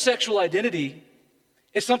your sexual identity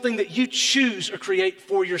is something that you choose or create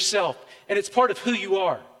for yourself, and it's part of who you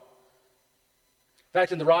are. In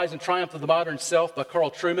fact, in The Rise and Triumph of the Modern Self by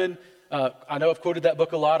Carl Trueman, I know I've quoted that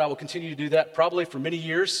book a lot. I will continue to do that probably for many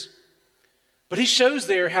years. But he shows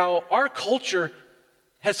there how our culture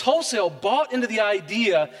has wholesale bought into the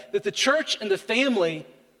idea that the church and the family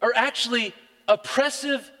are actually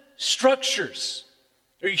oppressive structures.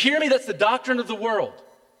 Are you hearing me? That's the doctrine of the world.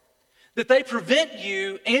 That they prevent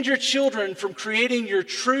you and your children from creating your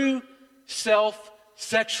true self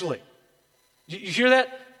sexually. You hear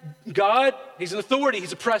that? God, He's an authority,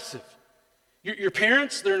 He's oppressive. Your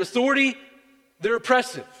parents, they're an authority, they're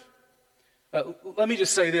oppressive. Let me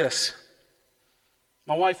just say this.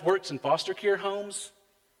 My wife works in foster care homes.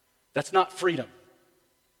 That's not freedom.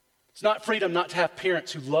 It's not freedom not to have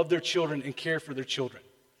parents who love their children and care for their children.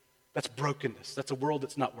 That's brokenness. That's a world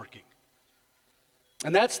that's not working.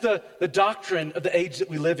 And that's the doctrine of the age that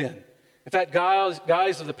we live in. In fact,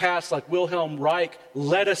 guys of the past like Wilhelm Reich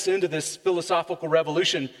led us into this philosophical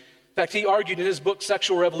revolution. In fact, he argued in his book,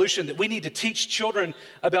 Sexual Revolution, that we need to teach children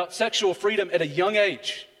about sexual freedom at a young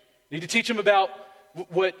age. We need to teach them about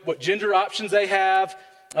what gender options they have,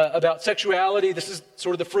 about sexuality. This is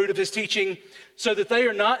sort of the fruit of his teaching, so that they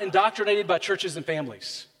are not indoctrinated by churches and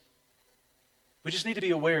families. We just need to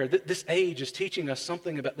be aware that this age is teaching us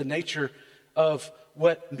something about the nature of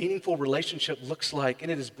what meaningful relationship looks like, and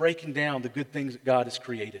it is breaking down the good things that God has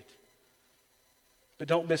created. But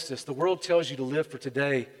don't miss this. The world tells you to live for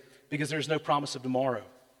today because there's no promise of tomorrow.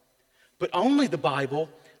 But only the Bible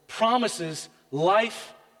promises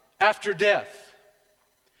life after death.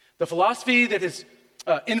 The philosophy that has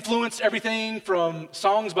influenced everything from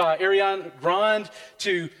songs by Ariana Grande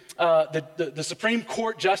to the Supreme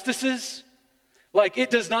Court justices, like it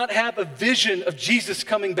does not have a vision of Jesus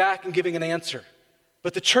coming back and giving an answer.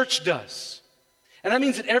 But the church does. And that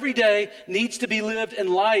means that every day needs to be lived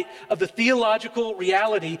in light of the theological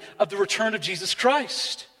reality of the return of Jesus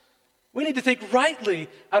Christ. We need to think rightly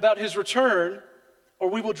about his return, or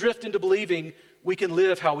we will drift into believing we can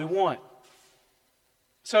live how we want.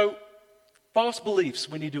 So, false beliefs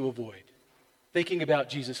we need to avoid, thinking about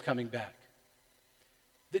Jesus coming back.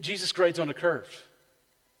 That Jesus grades on a curve.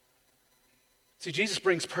 See, Jesus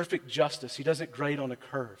brings perfect justice. He doesn't grade on a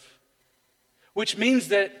curve. Which means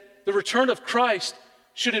that the return of Christ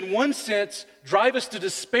should in one sense drive us to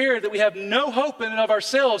despair that we have no hope in and of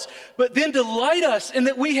ourselves, but then delight us in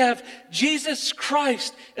that we have Jesus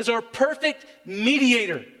Christ as our perfect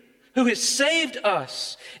mediator who has saved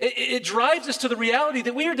us. It drives us to the reality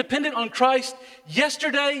that we are dependent on Christ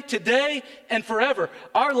yesterday, today, and forever.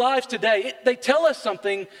 Our lives today, they tell us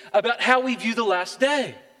something about how we view the last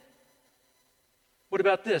day. What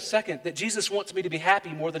about this? Second, that Jesus wants me to be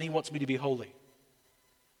happy more than he wants me to be holy.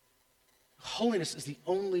 Holiness is the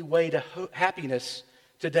only way to happiness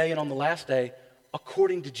today and on the last day,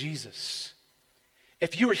 according to Jesus.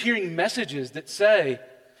 If you are hearing messages that say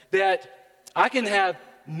that I can have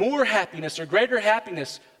more happiness or greater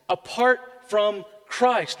happiness apart from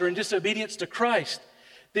Christ or in disobedience to Christ,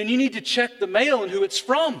 then you need to check the mail and who it's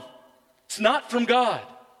from. It's not from God.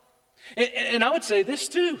 And I would say this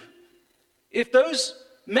too. If those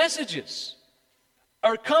messages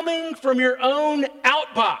are coming from your own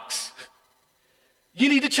outbox, you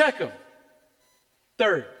need to check them.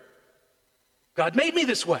 Third, God made me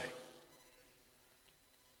this way.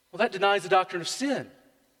 Well, that denies the doctrine of sin.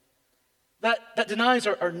 That denies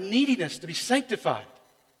our neediness to be sanctified,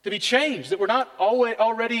 to be changed, that we're not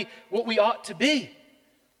already what we ought to be.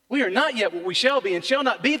 We are not yet what we shall be and shall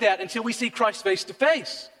not be that until we see Christ face to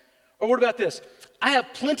face. Or what about this? I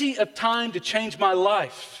have plenty of time to change my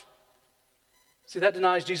life. See, that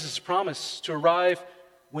denies Jesus' promise to arrive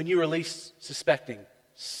when you are least suspecting,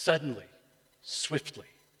 suddenly, swiftly.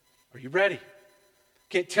 Are you ready?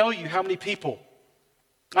 Can't tell you how many people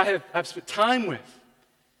I've spent time with,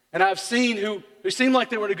 and I've seen who seemed like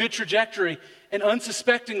they were in a good trajectory, and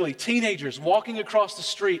unsuspectingly, teenagers walking across the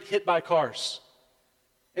street hit by cars.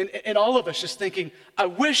 And all of us just thinking, I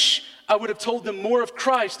wish I would have told them more of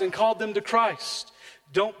Christ and called them to Christ.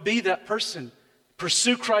 Don't be that person.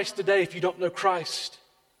 Pursue Christ today if you don't know Christ.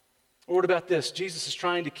 Or what about this? Jesus is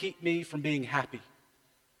trying to keep me from being happy.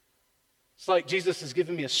 It's like Jesus has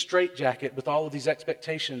given me a straitjacket with all of these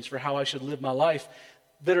expectations for how I should live my life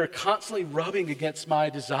that are constantly rubbing against my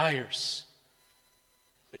desires.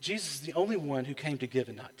 But Jesus is the only one who came to give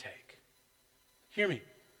and not take. Hear me.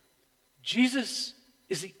 Jesus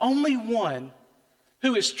is the only one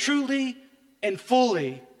who is truly and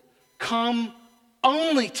fully come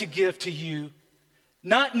only to give to you,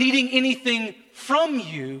 not needing anything from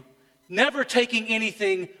you, never taking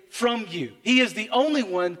anything from you. He is the only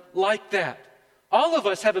one like that. All of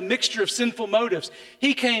us have a mixture of sinful motives.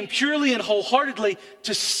 He came purely and wholeheartedly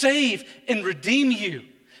to save and redeem you,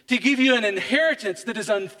 to give you an inheritance that is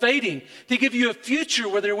unfading, to give you a future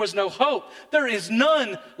where there was no hope. There is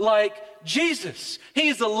none like Jesus. He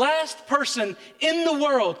is the last person in the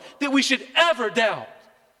world that we should ever doubt.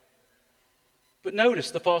 But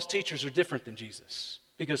notice the false teachers are different than Jesus.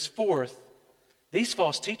 Because fourth, these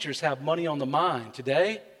false teachers have money on the mind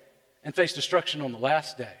today and face destruction on the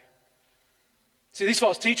last day. See, these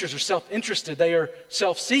false teachers are self-interested. They are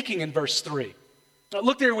self-seeking in verse 3. Now,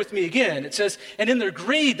 look there with me again. It says, and in their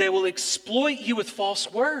greed, they will exploit you with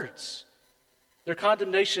false words. Their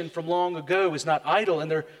condemnation from long ago is not idle, and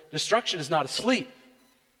their destruction is not asleep.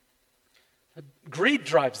 Greed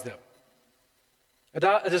drives them.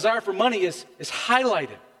 A desire for money is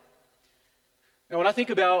highlighted. Now, when I think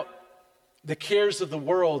about the cares of the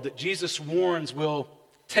world that Jesus warns will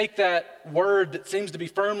take that word that seems to be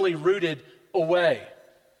firmly rooted away.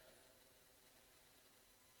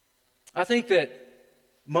 I think that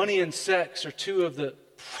money and sex are two of the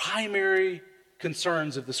primary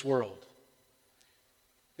concerns of this world.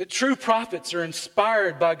 That true prophets are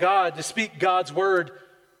inspired by God to speak God's word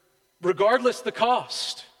regardless the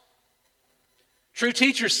cost. True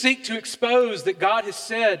teachers seek to expose that God has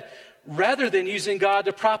said rather than using God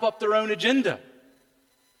to prop up their own agenda.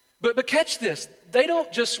 But catch this, they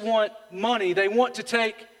don't just want money, they want to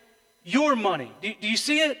take your money. Do you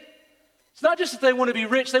see it? It's not just that they want to be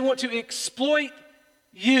rich, they want to exploit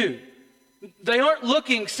you. They aren't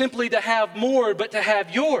looking simply to have more, but to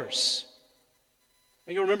have yours.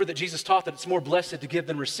 And you'll remember that Jesus taught that it's more blessed to give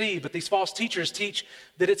than receive, but these false teachers teach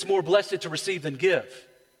that it's more blessed to receive than give.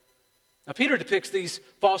 Now, Peter depicts these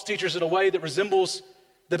false teachers in a way that resembles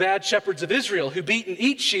the bad shepherds of Israel who beat and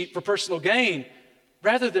eat sheep for personal gain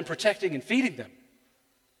rather than protecting and feeding them.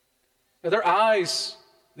 Now, their eyes,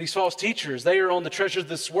 these false teachers, they are on the treasures of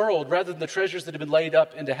this world rather than the treasures that have been laid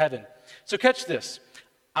up into heaven. So catch this.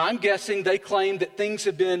 I'm guessing they claim that things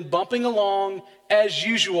have been bumping along as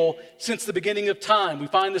usual since the beginning of time. We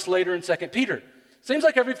find this later in 2 Peter. Seems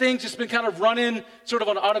like everything's just been kind of running sort of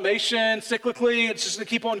on automation, cyclically. It's just going to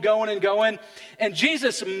keep on going and going. And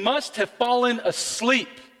Jesus must have fallen asleep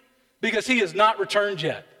because he has not returned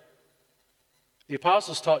yet. The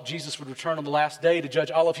apostles taught Jesus would return on the last day to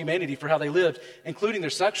judge all of humanity for how they lived, including their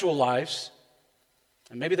sexual lives.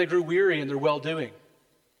 And maybe they grew weary in their well-doing.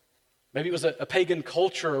 Maybe it was a pagan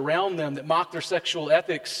culture around them that mocked their sexual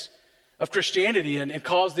ethics of Christianity and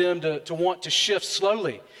caused them to want to shift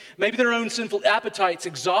slowly. Maybe their own sinful appetites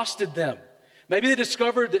exhausted them. Maybe they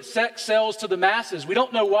discovered that sex sells to the masses. We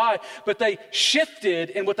don't know why, but they shifted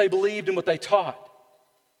in what they believed and what they taught.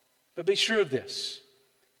 But be sure of this.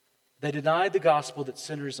 They denied the gospel that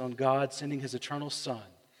centers on God sending his eternal Son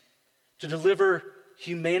to deliver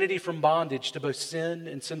humanity from bondage to both sin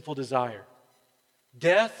and sinful desire.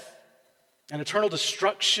 Death and eternal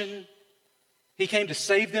destruction. He came to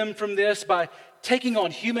save them from this by taking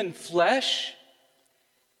on human flesh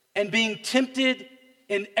and being tempted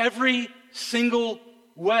in every single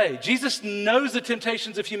way. Jesus knows the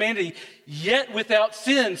temptations of humanity, yet without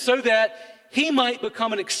sin, so that he might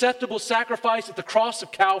become an acceptable sacrifice at the cross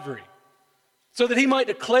of Calvary. So that he might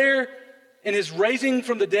declare in his raising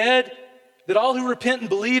from the dead that all who repent and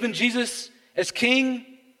believe in Jesus as King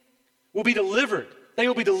will be delivered. They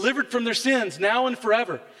will be delivered from their sins now and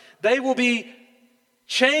forever. They will be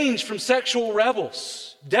changed from sexual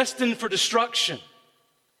rebels, destined for destruction,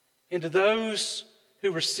 into those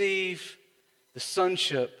who receive the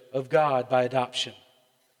sonship of God by adoption.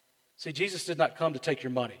 See, Jesus did not come to take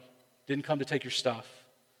your money, didn't come to take your stuff,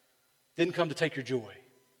 didn't come to take your joy.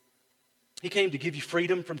 He came to give you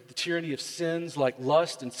freedom from the tyranny of sins like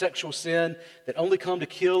lust and sexual sin that only come to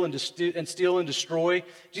kill and steal and destroy.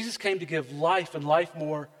 Jesus came to give life and life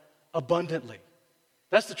more abundantly.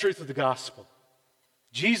 That's the truth of the gospel.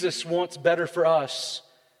 Jesus wants better for us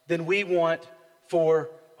than we want for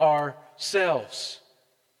ourselves.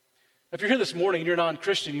 If you're here this morning and you're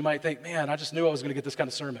non-Christian, you might think, man, I just knew I was going to get this kind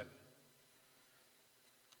of sermon.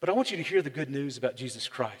 But I want you to hear the good news about Jesus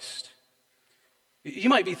Christ. You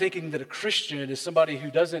might be thinking that a Christian is somebody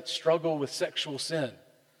who doesn't struggle with sexual sin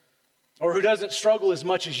or who doesn't struggle as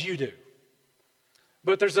much as you do.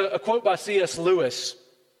 But there's a quote by C.S. Lewis,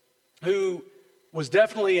 who was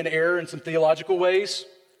definitely in error in some theological ways,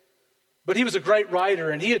 but he was a great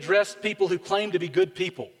writer, and he addressed people who claimed to be good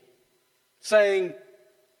people, saying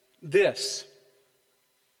this: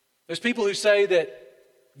 there's people who say that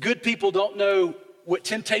good people don't know what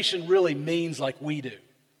temptation really means like we do.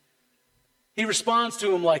 He responds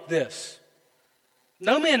to him like this: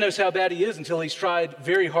 no man knows how bad he is until he's tried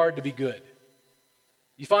very hard to be good.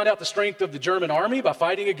 You find out the strength of the German army by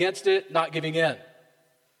fighting against it, not giving in.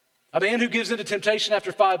 A man who gives in to temptation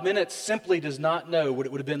after 5 minutes simply does not know what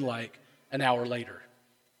it would have been like an hour later.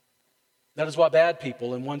 That is why bad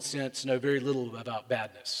people, in one sense, know very little about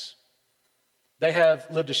badness. They have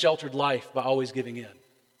lived a sheltered life by always giving in.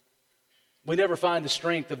 We never find the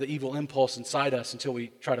strength of the evil impulse inside us until we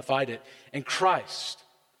try to fight it. And Christ,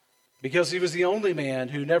 because he was the only man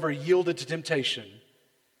who never yielded to temptation,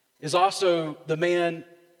 is also the man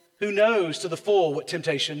who knows to the full what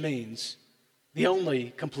temptation means, the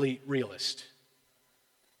only complete realist.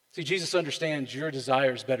 See, Jesus understands your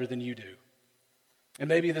desires better than you do. And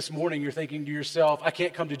maybe this morning you're thinking to yourself, I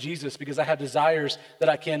can't come to Jesus because I have desires that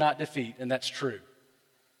I cannot defeat, and that's true.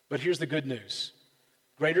 But here's the good news.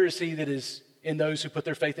 Greater is he that is in those who put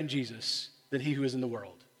their faith in Jesus than he who is in the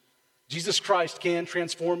world. Jesus Christ can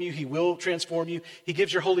transform you. He will transform you. He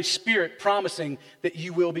gives your Holy Spirit promising that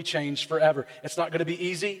you will be changed forever. It's not going to be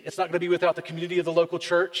easy. It's not going to be without the community of the local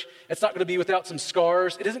church. It's not going to be without some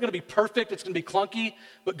scars. It isn't going to be perfect. It's going to be clunky,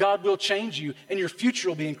 but God will change you, and your future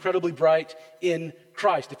will be incredibly bright in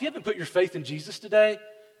Christ. If you haven't put your faith in Jesus today,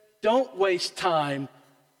 don't waste time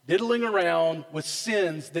diddling around with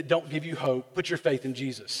sins that don't give you hope. Put your faith in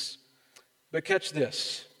Jesus. But catch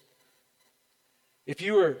this. If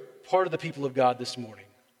you are part of the people of God this morning,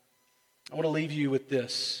 I want to leave you with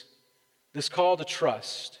this call to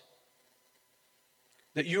trust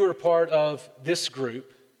that you are a part of this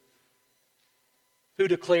group who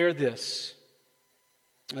declare this.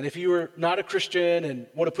 And if you are not a Christian and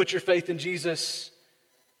want to put your faith in Jesus,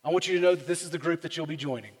 I want you to know that this is the group that you'll be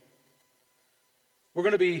joining. We're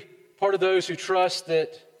going to be part of those who trust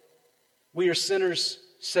that we are sinners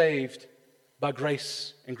saved by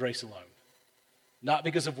grace and grace alone. Not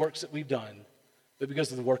because of works that we've done, but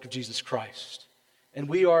because of the work of Jesus Christ. And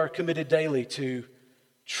we are committed daily to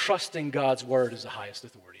trusting God's word as the highest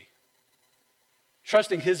authority.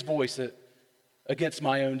 Trusting his voice against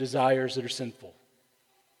my own desires that are sinful.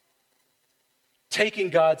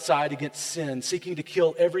 Taking God's side against sin, seeking to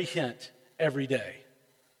kill every hint every day.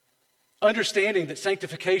 Understanding that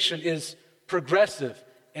sanctification is progressive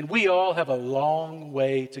and we all have a long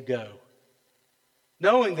way to go.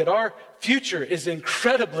 Knowing that our future is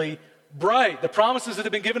incredibly bright. The promises that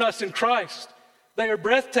have been given us in Christ, they are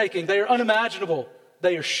breathtaking, they are unimaginable,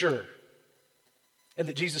 they are sure. And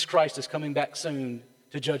that Jesus Christ is coming back soon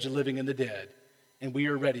to judge the living and the dead. And we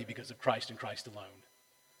are ready because of Christ and Christ alone.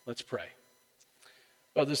 Let's pray.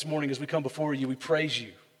 Father, this morning as we come before you, we praise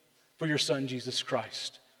you for your Son, Jesus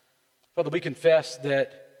Christ. Father, we confess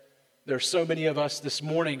that there are so many of us this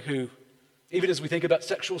morning who, even as we think about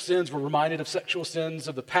sexual sins, we're reminded of sexual sins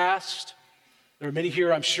of the past. There are many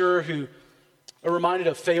here, I'm sure, who are reminded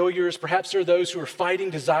of failures. Perhaps there are those who are fighting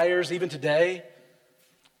desires even today.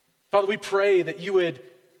 Father, we pray that you would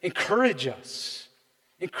encourage us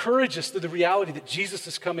through the reality that Jesus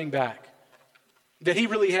is coming back, that he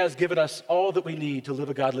really has given us all that we need to live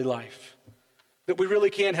a godly life, that we really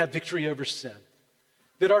can have victory over sin,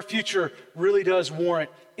 that our future really does warrant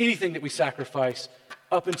anything that we sacrifice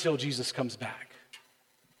up until Jesus comes back.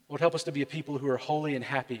 Lord, help us to be a people who are holy and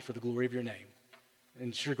happy for the glory of your name. And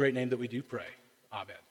it's your great name that we do pray. Amen.